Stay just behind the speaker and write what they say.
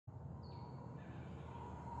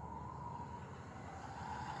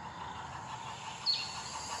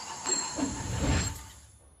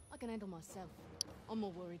handle myself. I'm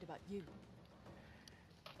more worried about you.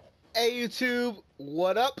 Hey YouTube,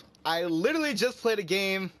 what up? I literally just played a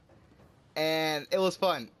game and it was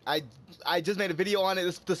fun. I just made a video on it.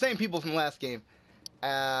 It's the same people from the last game.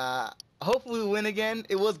 Hopefully we win again.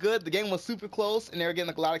 It was good. The game was super close and they were getting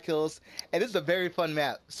like a lot of kills. And this is a very fun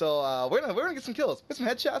map. So we're gonna get some kills. Get some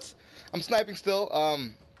headshots. I'm sniping still.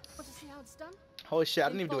 Want to see how it's done? Holy shit, I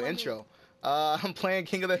didn't even do an intro. I'm playing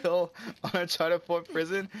King of the Hill on Uncharted 4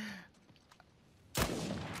 Prison.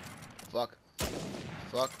 Fuck.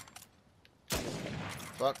 Fuck.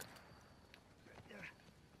 Fuck.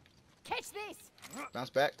 Catch this! Bounce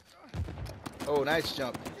back. Oh, nice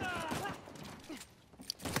jump.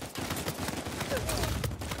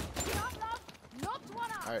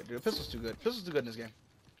 Alright, dude, the pistol's too good. Pistol's too good in this game.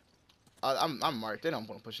 I'm marked. They don't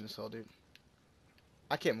want to push in this hole, dude.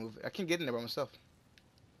 I can't move. I can't get in there by myself.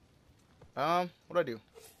 What do I do?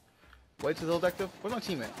 Wait till the hill detective? Where's my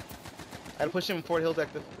teammate? I gotta push him forward hill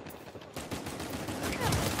detective.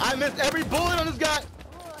 I missed every bullet on this guy!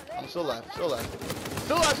 I'm still alive, still alive.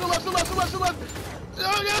 Still alive, still alive, still alive, still alive, still alive!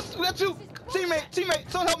 Oh yes! We got two! Teammate, teammate,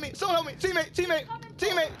 someone help me, someone help me! Teammate, teammate,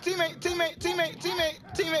 teammate, teammate, teammate, teammate, teammate,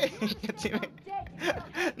 teammate,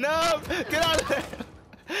 teammate. No! Get out of there!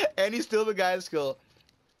 And he's still the guy at school.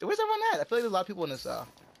 Where's everyone at? I feel like there's a lot of people in this, Oh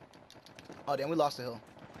damn, we lost the hill.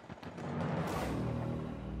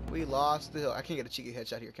 We lost the hill. I can't get a cheeky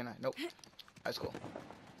headshot here, can I? Nope. That's cool.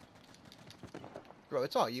 Bro,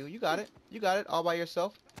 it's all you. You got it. You got it all by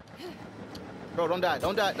yourself. Bro, don't die.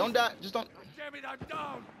 Don't die. Don't die. Just don't. Damn it, I'm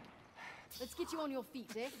down. Let's get you on your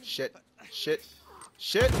feet, eh? Shit. Shit.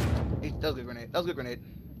 Shit. That was a good grenade. That was a good grenade.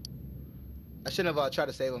 I shouldn't have tried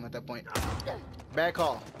to save him at that point. Bad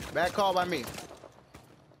call. Bad call by me.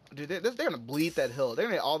 Dude, they're going to bleed that hill. They're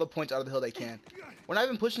going to get all the points out of the hill they can. We're not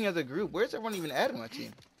even pushing as a group. Where's everyone even at in my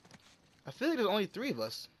team? I feel like there's only 3 of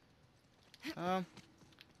us. I'll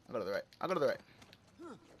go to the right. I'll go to the right.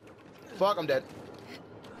 Fuck, I'm dead.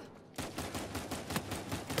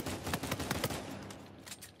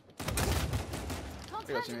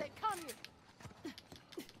 Here goes teammate.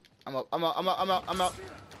 I'm up, I'm out, I'm out, I'm out, I'm out.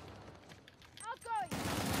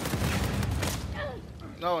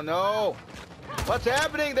 No, no. What's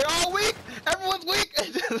happening? They're all weak. Everyone's weak.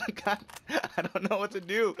 God, I don't know what to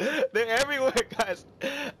do. They're everywhere, guys.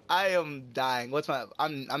 I am dying. What's my?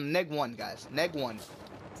 I'm neg 1, guys. Neg 1.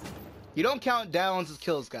 You don't count downs as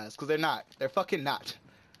kills, guys, because they're not. They're fucking not.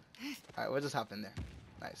 All right, we'll just hop in there.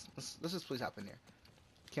 Nice. Let's just please hop in here.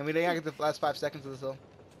 Can we get the last 5 seconds of this hill?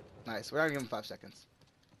 Nice. We're not gonna give him 5 seconds.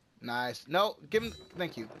 Nice. No, give him.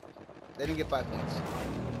 Thank you. They didn't get 5 points.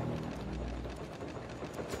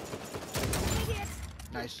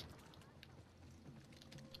 Nice.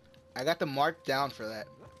 I got the mark down for that,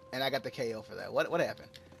 and I got the KO for that. What happened?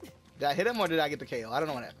 Did I hit him or did I get the KO? I don't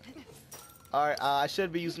know what happened. All right, I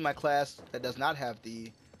should be using my class that does not have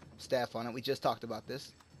the staff on it. We just talked about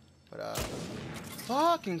this, but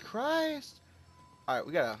fucking Christ! All right,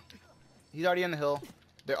 we gotta. He's already in the hill.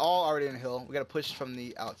 They're all already in the hill. We gotta push from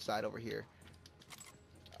the outside over here.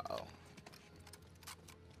 Uh oh.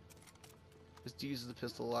 This dude uses the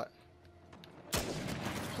pistol a lot.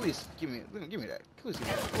 Please give me that. Please give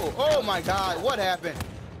me that. Oh my God! What happened?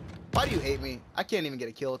 Why do you hate me? I can't even get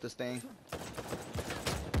a kill with this thing.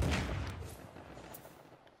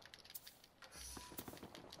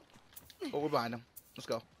 Oh, we're behind him. Let's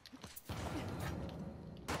go.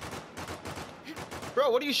 Bro,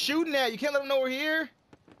 what are you shooting at? You can't let them know we're here.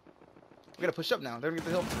 We gotta push up now. They're gonna get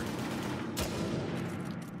the hill free.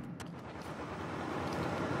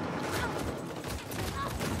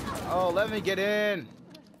 Oh, let me get in.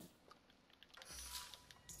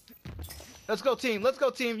 Let's go, team. Let's go,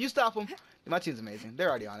 team. You stop them. My team's amazing. They're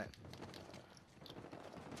already on it.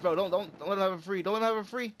 Bro, don't let them have it free. Don't let them have it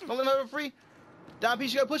free. Don't let them have it free. Down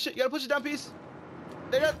piece, you gotta push it. You gotta push it down piece.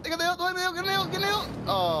 They got the hill. Get the hill. Get the hill. Get the hill.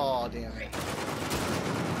 Oh, damn it.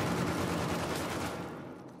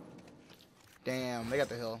 Damn, they got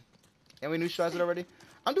the hill. And we neutralized it already.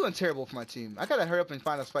 I'm doing terrible for my team. I gotta hurry up and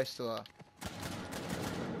find a spice to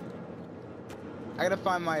I gotta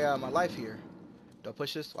find my my life here. Do I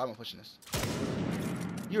push this? Why am I pushing this?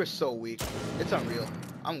 You are so weak. It's unreal.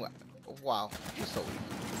 Wow. You're so weak.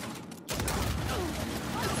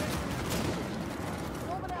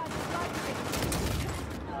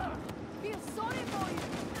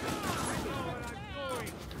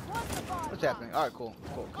 What's happening? All right, cool,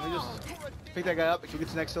 cool. Can we just pick that guy up? Can we get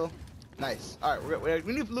to the next hill? Nice. All right,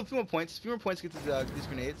 we need a few more points. A few more points to get to these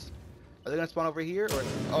grenades. Are they gonna spawn over here or?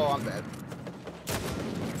 Oh, I'm bad.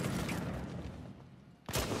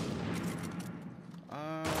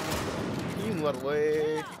 Can you move out of the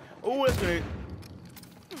way? Oh, that's great.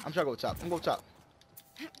 I'm trying to go top. I'm going to go top.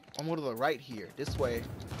 I'm going to the right here. This way.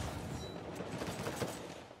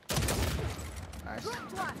 Nice.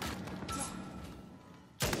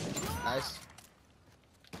 Nice.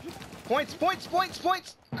 Points, points, points,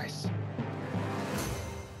 points. Nice.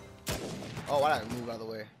 Oh, why did I move out of the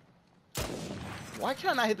way? Why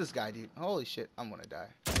can't I not hit this guy, dude? Holy shit, I'm gonna die.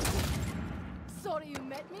 Sorry you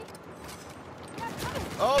met me.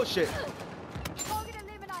 Oh shit. Target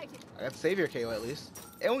eliminated. I got Savior KO at least.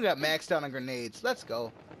 And we got maxed out on grenades. Let's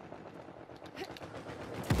go.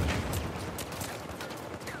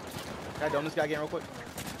 Can I dome this guy again real quick?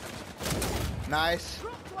 Nice.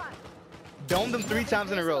 Domed him 3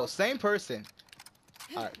 times in a row. Same person.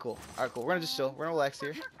 Alright, cool. Alright, cool. We're gonna just chill. We're gonna relax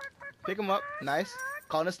here. Pick him up. Nice.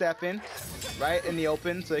 Calling the staff in. Right in the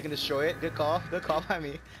open so they can destroy it. Good call. Good call by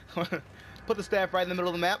me. Put the staff right in the middle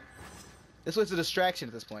of the map. This was a distraction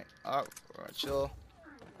at this point. Alright, chill.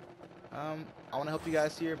 I want to help you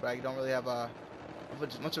guys here, but I don't really have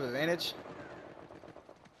much of an advantage.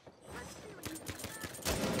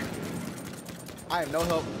 I am no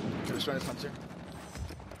help to destroy this hunter.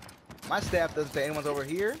 My staff doesn't say anyone's over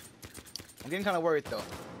here. I'm getting kind of worried though.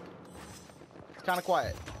 It's kind of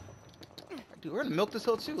quiet. Dude, we're gonna milk this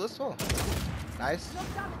hill too. Let's go. Nice.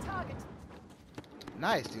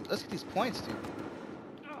 Nice, dude. Let's get these points, dude.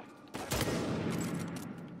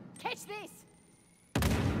 Catch this.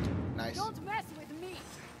 Nice. Don't mess with me.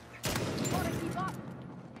 You wanna keep up?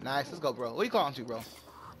 Nice. Let's go, bro. What are you calling to, bro?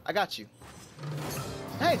 I got you.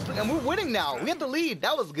 Nice. And we're winning now. We have the lead.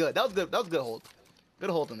 That was good. That was good. That was a good hold. Good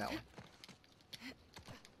hold on that one.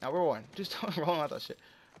 Now we're one. Just rolling out that shit.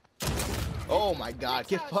 Oh my god.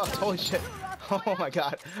 Get fucked. Holy shit. Oh my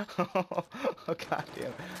god. Oh god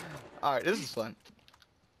damn. Alright, this is fun.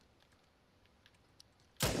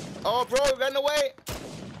 Oh, bro, got in the way.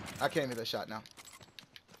 I can't make that shot now.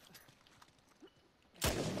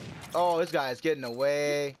 Oh, this guy is getting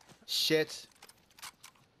away. Shit.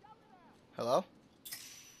 Hello?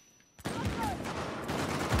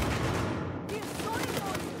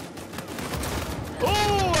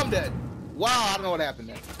 Oh, I'm dead. Wow, I don't know what happened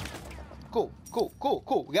there. Cool, cool, cool,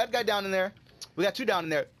 cool. We got a guy down in there. We got 2 down in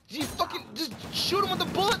there. You fucking just shoot him with the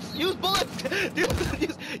bullets. Use bullets.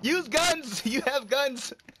 use guns. You have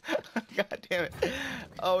guns. God damn it.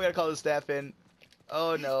 Oh, we gotta call the staff in.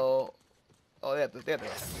 Oh no. Oh, they have to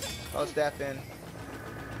call the staff in.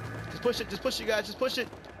 Just push it. Just push it, guys. Just push it.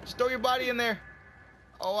 Just throw your body in there.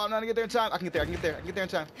 Oh, I'm not gonna get there in time. I can get there. I can get there. I can get there in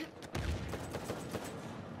time.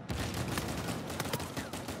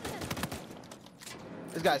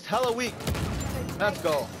 This guy's hella weak. Let's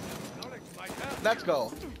go. Let's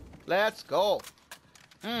go. Let's go.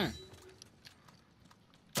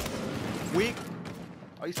 Weak.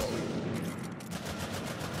 Oh, he's so weak.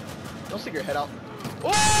 Don't stick your head out.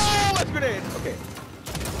 Oh, that's a grenade. Okay.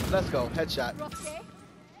 Let's go. Headshot.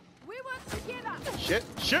 We work together. Shit.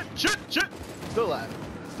 Shit. Shit. Shit. Still alive.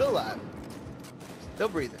 Still alive. Still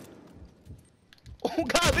breathing. Oh,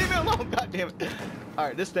 God. Leave me alone. God damn it. All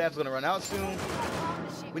right. This staff's going to run out soon.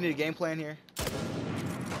 We need a game plan here.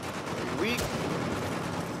 Weak.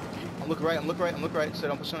 I'm looking right. I'm looking right. I'm looking right. So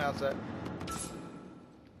don't push on the outside.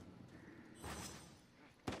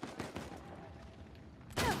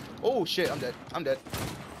 Oh shit, I'm dead. I'm dead.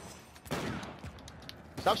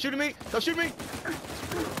 Stop shooting me! Stop shooting me!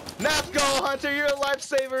 Let's go, Hunter! You're a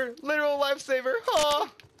lifesaver! Literal lifesaver! Oh!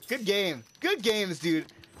 Good game. Good games, dude.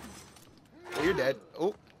 Oh, you're dead.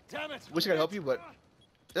 Oh. Damn it. Wish I could help you, but...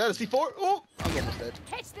 Is that a C4? Oh! I'm almost dead.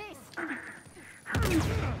 Catch this!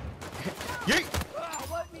 Yeet! I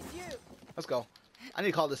won't miss you. Let's go. I need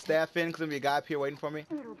to call the staff in because there'll be a guy up here waiting for me.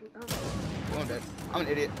 Oh, I'm dead. I'm an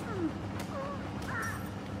idiot.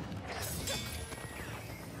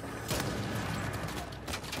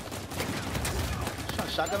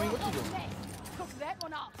 Shotgun me? What you doing? Cook that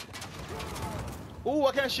one up. Ooh,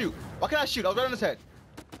 why can't I shoot? Why can't I shoot? I was right on his head.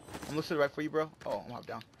 I'm looking to the right for you, bro. Oh, I'm hop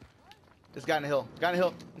down. This guy in the hill. Guy in the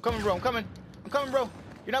hill. I'm coming, bro. I'm coming. I'm coming, bro.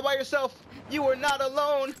 You're not by yourself. You are not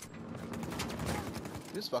alone.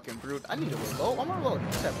 This fucking brute. I need to reload. I'm gonna reload.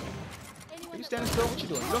 What's happening? Are you standing still? What you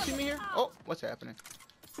doing? You don't see me here? Oh, what's happening?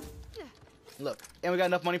 Look, and we got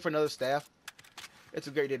enough money for another staff. It's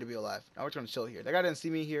a great day to be alive. Now we're trying to chill here. That guy didn't see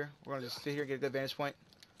me here. We're gonna just sit here, get a good vantage point.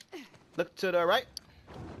 Look to the right.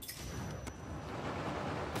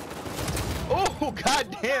 Oh,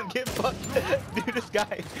 goddamn, get fucked. Dude, this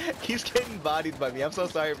guy keeps getting bodied by me. I'm so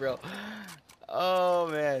sorry, bro. Oh,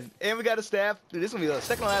 man. And we got a staff. Dude, this is gonna be the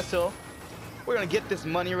second to last hill. We're gonna get this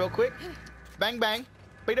money real quick. Bang, bang.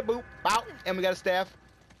 Bada boop. Bow. And we got a staff.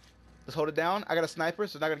 Let's hold it down. I got a sniper,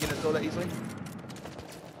 so it's not gonna get in the hill that easily.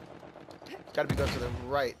 Gotta be going to the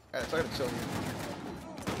right. Alright, so I gotta chill here.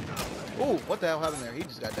 Ooh, what the hell happened there? He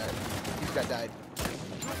just got died. He just got died.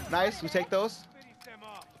 Nice, we take those.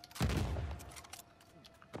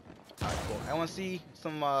 Alright, cool. I want to see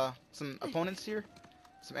some opponents here.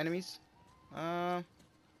 Some enemies. Ooh,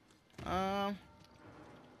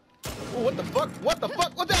 what the fuck? What the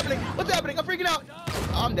fuck? What's happening? What's happening? I'm freaking out.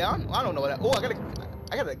 I'm down. I don't know what. Oh, I gotta.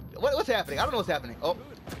 What's happening? I don't know what's happening. Oh,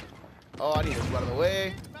 I need to get out of the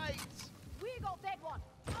way. We got that one.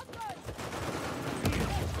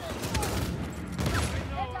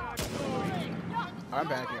 I'm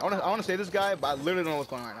panicking. I wanna save this guy, but I literally don't know what's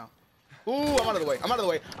going on right now. Ooh, I'm out of the way. I'm out of the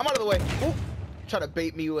way. I'm out of the way. Ooh, try to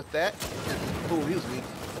bait me with that. Ooh, he was weak.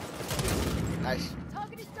 Nice.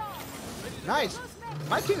 Nice.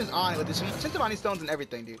 My team is on it with the Shintamani stones and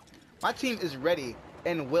everything, dude. My team is ready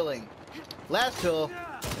and willing. Last hill.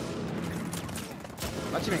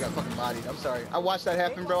 My teammate got fucking bodied. I'm sorry. I watched that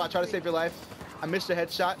happen, bro. I tried to save your life. I missed a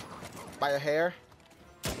headshot by a hair.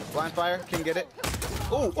 Blind fire. Couldn't get it.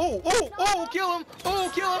 Ooh, ooh, ooh, ooh. Kill him. Ooh,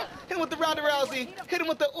 kill him. Hit him with the Ronda Rousey. Hit him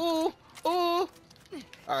with the ooh, ooh.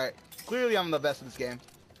 Alright. Clearly, I'm the best of this game.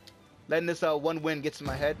 Letting this one win get to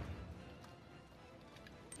my head.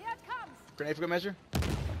 Grenade for good measure.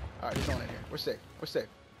 Alright, there's no one in here. We're safe. We're safe.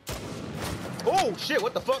 Oh, shit.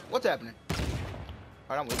 What the fuck? What's happening?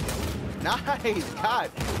 Alright, I'm with you. Nice. God.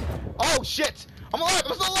 Oh, shit. I'm alive.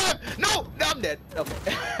 I'm still alive. No. No, I'm dead.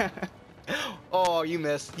 Okay. Oh, you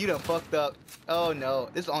missed. You done fucked up. Oh, no.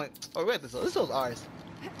 This is only... Oh, wait. This is ours.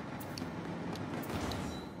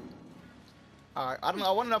 Alright. I don't know.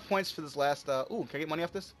 I want enough points for this last... Ooh, can I get money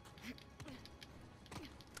off this?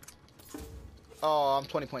 Oh, I'm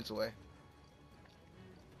 20 points away.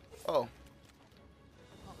 Oh.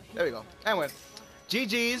 There we go. Anyway.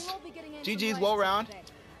 GG's. GG's well round.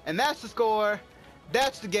 And that's the score.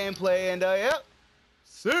 That's the gameplay. And, yep.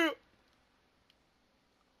 See you.